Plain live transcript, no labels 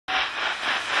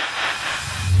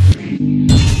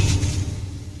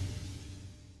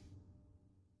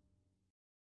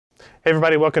Hey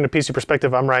everybody, welcome to PC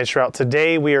Perspective. I'm Ryan Shrout.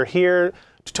 Today we are here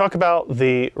to talk about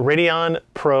the Radeon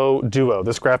Pro Duo,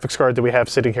 this graphics card that we have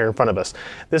sitting here in front of us.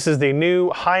 This is the new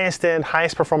highest end,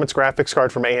 highest performance graphics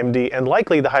card from AMD, and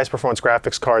likely the highest performance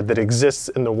graphics card that exists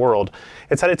in the world.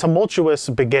 It's had a tumultuous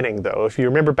beginning though. If you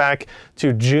remember back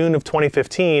to June of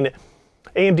 2015,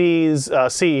 AMD's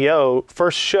CEO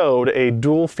first showed a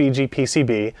dual-Fiji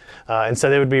PCB and said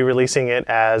they would be releasing it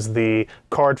as the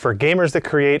card for gamers that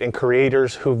create and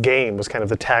creators who game was kind of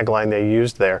the tagline they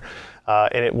used there.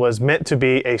 And it was meant to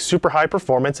be a super high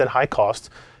performance and high cost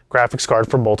graphics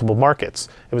card for multiple markets.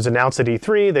 It was announced at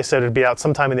E3. They said it'd be out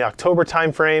sometime in the October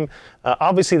timeframe.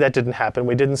 Obviously that didn't happen.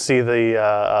 We didn't see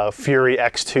the Fury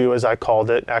X2, as I called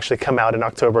it, actually come out in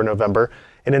October, November.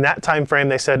 And in that time frame,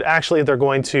 they said actually they're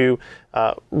going to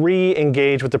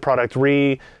re-engage with the product,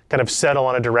 kind of settle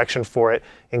on a direction for it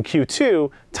in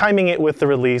Q2, timing it with the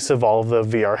release of all of the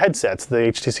VR headsets, the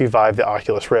HTC Vive, the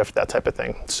Oculus Rift, that type of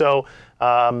thing. So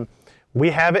we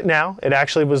have it now. It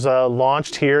actually was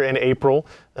launched here in April.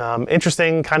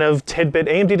 Interesting kind of tidbit,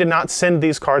 AMD did not send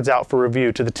these cards out for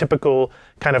review to the typical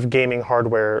kind of gaming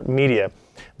hardware media.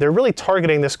 They're really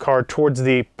targeting this card towards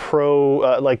the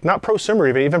not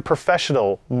prosumer, but even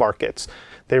professional markets.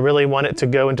 They really want it to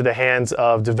go into the hands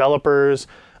of developers,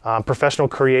 professional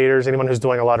creators, anyone who's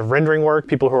doing a lot of rendering work,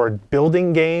 people who are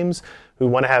building games, who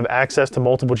want to have access to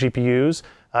multiple GPUs.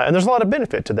 And there's a lot of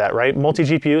benefit to that, right?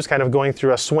 Multi-GPUs kind of going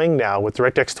through a swing now with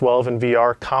DirectX 12 and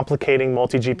VR, complicating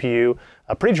multi-GPU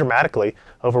pretty dramatically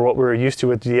over what we were used to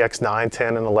with DX 9,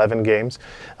 10, and 11 games.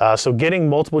 So getting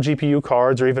multiple GPU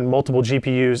cards or even multiple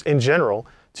GPUs in general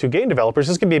to game developers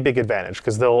is going to be a big advantage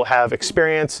because they'll have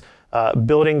experience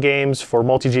building games for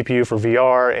multi-GPU for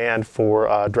VR and for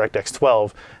DirectX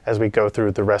 12 as we go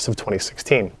through the rest of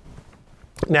 2016.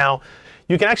 Now,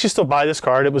 you can actually still buy this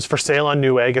card. It was for sale on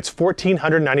Newegg. It's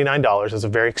 $1,499. It's a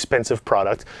very expensive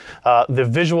product. The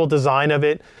visual design of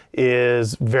it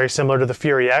is very similar to the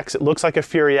Fury X. It looks like a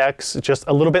Fury X, just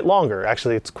a little bit longer.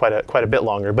 Actually, it's quite a bit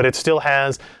longer, but it still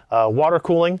has water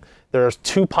cooling. There's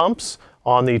 2 pumps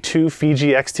on the 2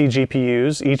 Fiji XT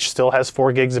GPUs. Each still has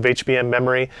 4 gigs of HBM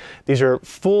memory. These are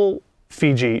full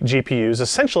Fiji GPUs,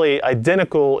 essentially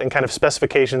identical in kind of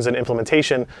specifications and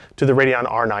implementation to the Radeon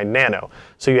R9 Nano.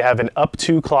 So you have an up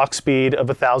to clock speed of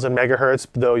 1000 megahertz,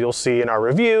 though you'll see in our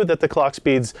review that the clock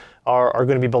speeds are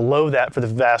going to be below that for the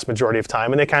vast majority of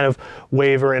time, and they kind of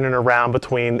waver in and around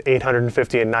between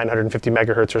 850 and 950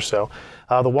 megahertz or so.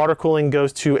 The water cooling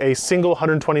goes to a single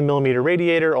 120 millimeter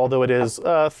radiator, although it is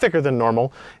thicker than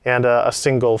normal, and a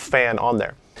single fan on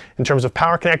there. In terms of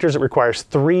power connectors, it requires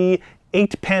 3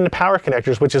 8-pin power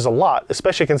connectors, which is a lot,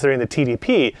 especially considering the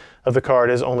TDP of the card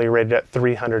is only rated at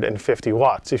 350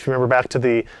 watts. If you remember back to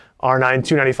the R9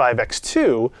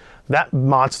 295X2, that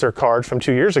monster card from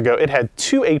 2 years ago, it had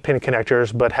 2 8-pin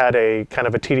connectors, but had a kind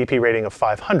of a TDP rating of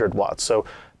 500 watts. So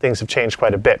things have changed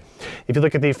quite a bit. If you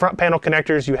look at the front panel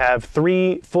connectors, you have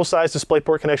 3 full-size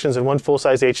DisplayPort connections and 1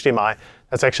 full-size HDMI.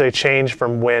 That's actually a change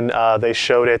from when they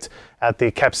showed it at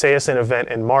the Capsaicin event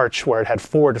in March, where it had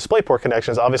 4 DisplayPort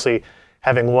connections. Obviously,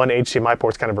 having 1 HDMI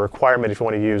port is kind of a requirement if you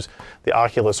want to use the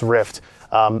Oculus Rift.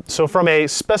 So from a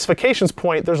specifications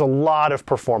point, there's a lot of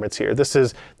performance here. This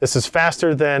is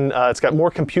faster than, it's got more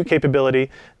compute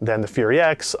capability than the Fury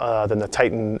X, than the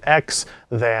Titan X,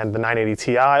 than the 980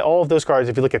 Ti. All of those cards,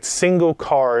 if you look at single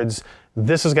cards,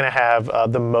 this is going to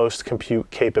have the most compute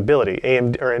capability.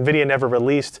 NVIDIA never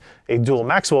released a dual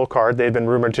Maxwell card. They'd been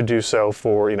rumored to do so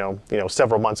for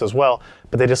several months as well,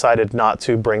 but they decided not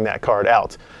to bring that card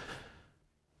out.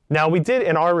 Now we did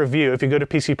in our review, if you go to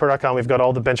PCPro.com, we've got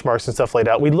all the benchmarks and stuff laid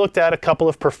out. We looked at a couple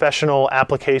of professional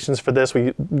applications for this.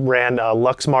 We ran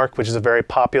Luxmark, which is a very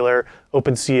popular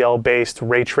OpenCL-based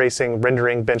ray tracing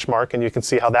rendering benchmark, and you can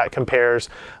see how that compares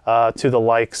to the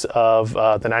likes of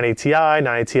the 980 Ti,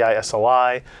 980 Ti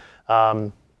SLI.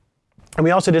 And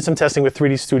we also did some testing with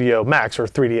 3D Studio Max, or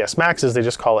 3ds Max as they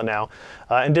just call it now,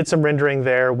 and did some rendering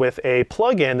there with a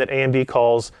plugin that AMD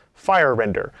calls Fire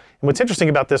Render. And what's interesting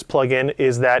about this plugin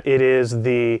is that it is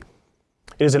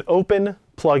an open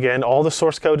plugin. All the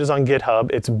source code is on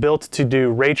GitHub. It's built to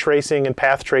do ray tracing and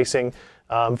path tracing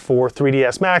for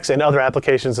 3ds Max and other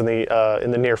applications in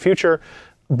the near future,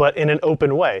 but in an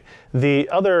open way. The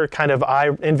other kind of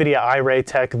NVIDIA iRay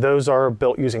tech, those are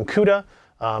built using CUDA.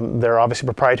 They're obviously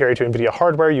proprietary to NVIDIA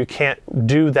hardware. You can't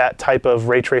do that type of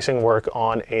ray tracing work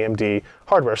on AMD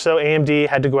hardware. So AMD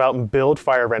had to go out and build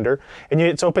Fire Render, and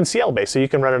it's OpenCL based, so you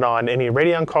can run it on any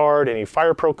Radeon card, any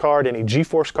FirePro card, any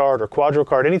GeForce card or Quadro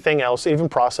card, anything else, even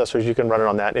processors, you can run it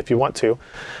on that if you want to.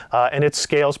 And it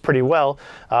scales pretty well.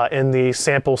 In the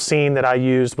sample scene that I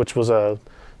used, which was a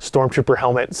stormtrooper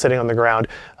helmet sitting on the ground.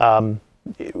 The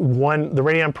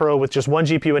Radeon Pro with just one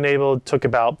GPU enabled took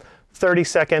about 30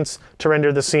 seconds to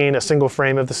render the scene, a single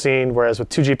frame of the scene, whereas with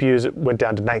 2 GPUs it went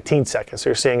down to 19 seconds. So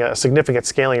you're seeing a significant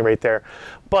scaling rate there.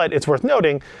 But it's worth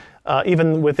noting,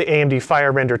 even with the AMD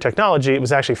Fire Render technology, it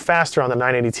was actually faster on the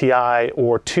 980 Ti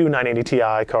or 2 980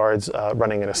 Ti cards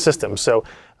running in a system. So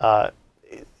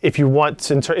if you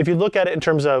look at it in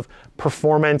terms of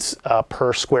performance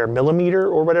per square millimeter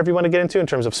or whatever you want to get into in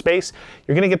terms of space,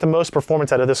 you're going to get the most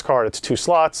performance out of this card. It's 2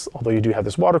 slots, although you do have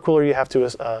this water cooler you have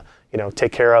to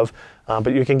take care of,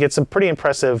 but you can get some pretty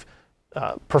impressive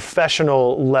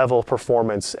professional level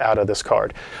performance out of this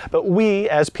card. But we,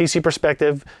 as PC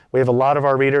Perspective, we have a lot of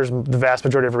our readers, the vast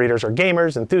majority of our readers are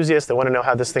gamers, enthusiasts, they want to know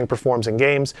how this thing performs in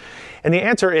games. And the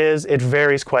answer is it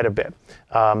varies quite a bit.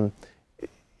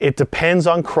 It depends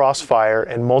on crossfire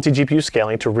and multi-GPU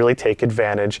scaling to really take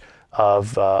advantage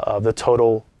of the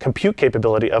total compute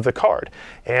capability of the card.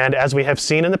 And as we have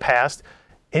seen in the past,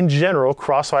 in general,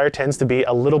 crossfire tends to be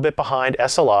a little bit behind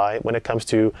SLI when it comes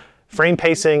to frame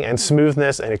pacing and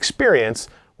smoothness and experience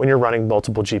when you're running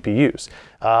multiple GPUs.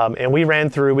 And we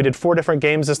did 4 different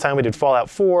games this time. We did Fallout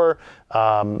 4,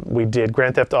 we did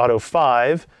Grand Theft Auto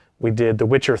 5, we did The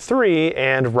Witcher 3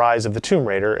 and Rise of the Tomb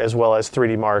Raider, as well as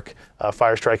 3D Mark,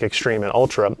 Firestrike Extreme and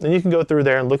Ultra. And you can go through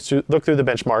there and look through the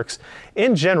benchmarks.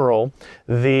 In general,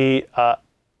 the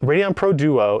Radeon Pro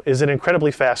Duo is an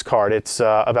incredibly fast card. It's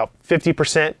about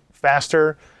 50%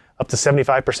 faster, up to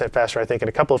 75% faster, I think, in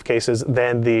a couple of cases,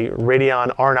 than the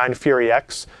Radeon R9 Fury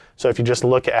X. So if you just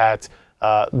look at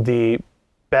the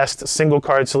best single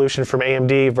card solution from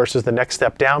AMD versus the next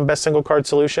step down best single card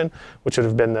solution, which would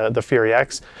have been the Fury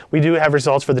X. We do have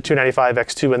results for the 295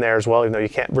 X2 in there as well, even though you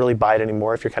can't really buy it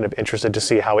anymore if you're kind of interested to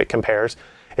see how it compares.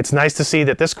 It's nice to see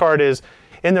that this card is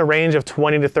in the range of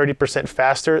 20 to 30%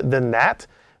 faster than that,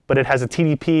 but it has a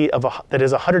TDP that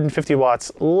is 150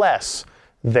 watts less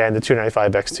than the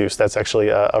 295 X2. So that's actually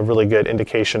a really good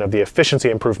indication of the efficiency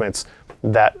improvements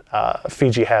that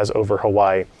Fiji has over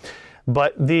Hawaii.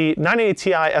 But the 980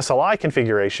 Ti SLI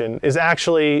configuration is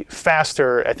actually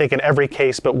faster, I think, in every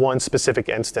case but one specific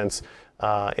instance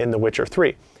in The Witcher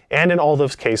 3. And in all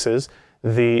those cases,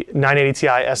 the 980 Ti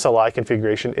SLI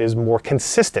configuration is more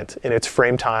consistent in its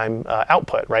frame time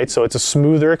output, right? So it's a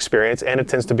smoother experience and it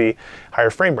tends to be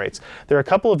higher frame rates. There are a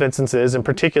couple of instances, in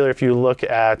particular if you look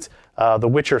at The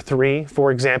Witcher 3, for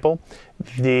example,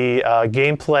 the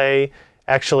gameplay,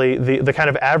 actually the kind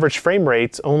of average frame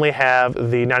rates only have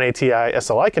the 980 Ti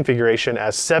SLI configuration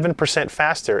as 7%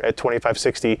 faster at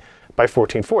 2560 by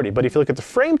 1440. But if you look at the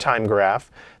frame time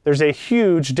graph, there's a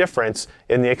huge difference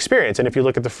in the experience. And if you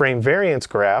look at the frame variance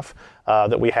graph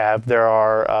that we have,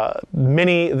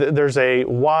 there's a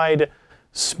wide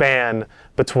span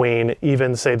between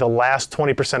even, say, the last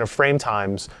 20% of frame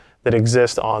times that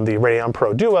exist on the Radeon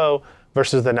Pro Duo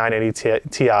versus the 980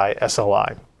 Ti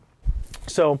SLI.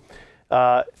 So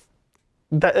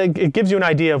it gives you an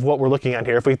idea of what we're looking at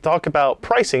here. If we talk about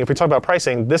pricing,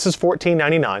 this is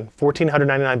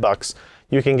 $1,499.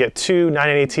 You can get 2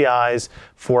 980 Ti's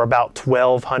for about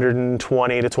 $1,220 to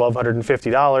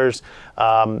 $1,250,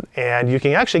 and you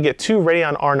can actually get 2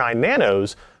 Radeon R9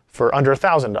 Nanos for under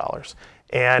 $1,000.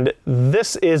 And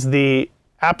this is the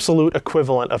absolute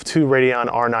equivalent of 2 Radeon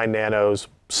R9 Nanos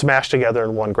smashed together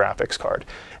in one graphics card.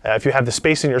 If you have the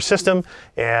space in your system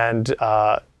and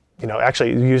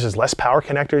actually it uses less power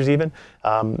connectors even,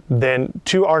 then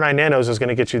 2 R9 Nanos is going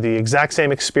to get you the exact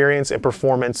same experience and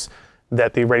performance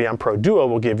that the Radeon Pro Duo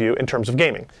will give you in terms of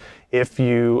gaming. If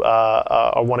you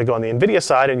want to go on the NVIDIA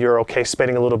side and you're okay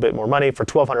spending a little bit more money for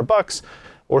 $1,200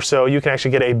 or so, you can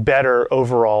actually get a better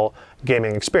overall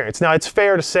gaming experience. Now, it's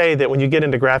fair to say that when you get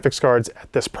into graphics cards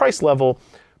at this price level,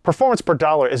 performance per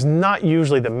dollar is not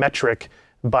usually the metric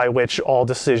by which all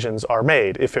decisions are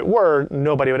made. If it were,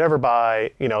 nobody would ever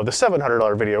buy, the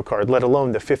 $700 video card, let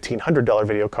alone the $1,500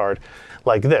 video card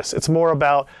like this. It's more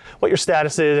about what your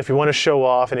status is, if you want to show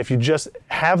off, and if you just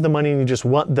have the money and you just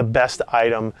want the best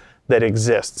item that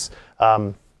exists.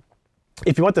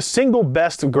 If you want the single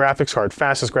best graphics card,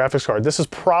 fastest graphics card, this is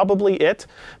probably it,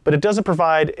 but it doesn't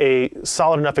provide a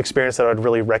solid enough experience that I would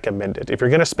really recommend it. If you're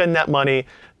going to spend that money,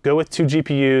 go with 2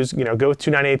 GPUs, go with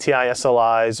 2 980 Ti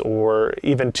SLIs, or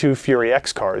even 2 Fury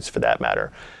X cards for that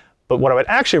matter. But what I would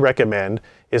actually recommend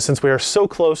is, since we are so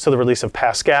close to the release of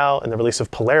Pascal and the release of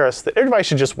Polaris, that everybody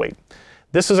should just wait.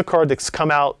 This is a card that's come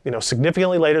out,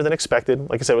 significantly later than expected.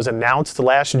 Like I said, it was announced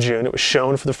last June. It was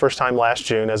shown for the first time last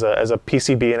June as a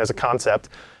PCB and as a concept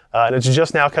and it's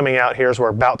just now coming out here as we're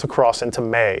about to cross into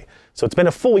May. So it's been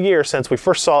a full year since we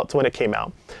first saw it to when it came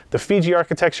out. The Fiji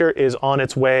architecture is on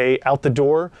its way out the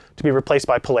door to be replaced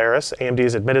by Polaris. AMD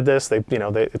has admitted this.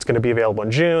 It's going to be available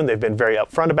in June. They've been very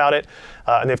upfront about it,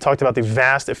 and they've talked about the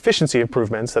vast efficiency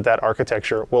improvements that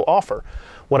architecture will offer.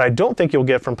 What I don't think you'll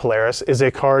get from Polaris is a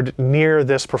card near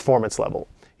this performance level.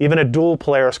 Even a dual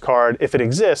Polaris card, if it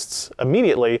exists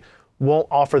immediately, won't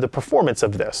offer the performance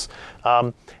of this.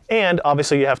 And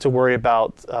obviously you have to worry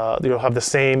about, you'll have the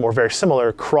same or very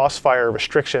similar crossfire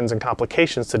restrictions and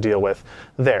complications to deal with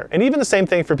there. And even the same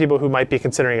thing for people who might be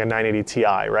considering a 980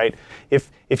 Ti, right?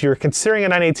 If you're considering a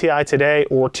 980 Ti today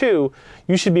or two,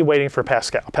 you should be waiting for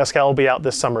Pascal. Pascal will be out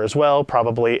this summer as well,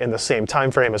 probably in the same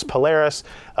time frame as Polaris,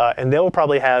 and they will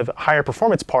probably have higher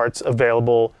performance parts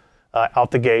available out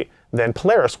the gate than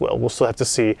Polaris will. We'll still have to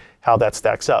see how that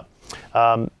stacks up.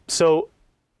 So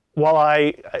while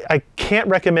I can't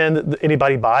recommend that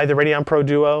anybody buy the Radeon Pro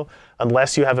Duo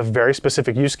unless you have a very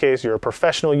specific use case, you're a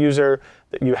professional user,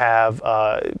 that you have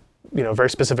very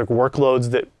specific workloads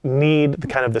that need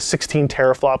the 16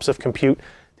 teraflops of compute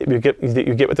that you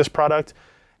get with this product,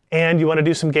 and you want to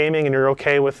do some gaming and you're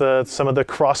okay with some of the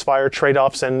crossfire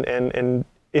trade-offs and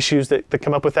issues that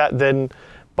come up with that, then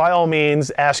by all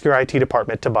means ask your IT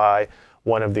department to buy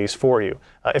one of these for you.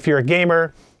 If you're a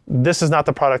gamer, this is not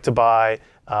the product to buy,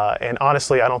 and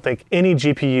honestly, I don't think any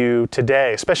GPU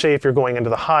today, especially if you're going into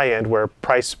the high end where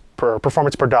price per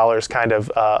performance per dollar is kind of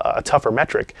a tougher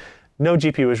metric, no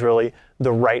GPU is really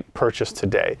the right purchase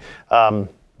today.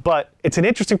 But it's an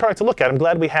interesting product to look at. I'm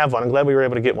glad we have one. I'm glad we were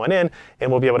able to get one in, and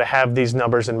we'll be able to have these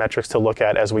numbers and metrics to look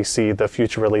at as we see the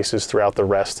future releases throughout the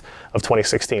rest of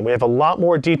 2016. We have a lot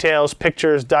more details,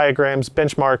 pictures, diagrams,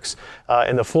 benchmarks,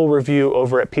 and the full review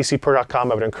over at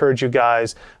PCPro.com. I would encourage you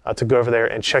guys to go over there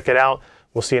and check it out.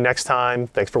 We'll see you next time.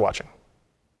 Thanks for watching.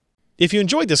 If you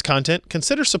enjoyed this content,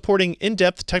 consider supporting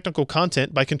in-depth technical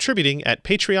content by contributing at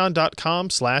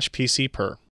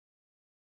patreon.com/PCPer.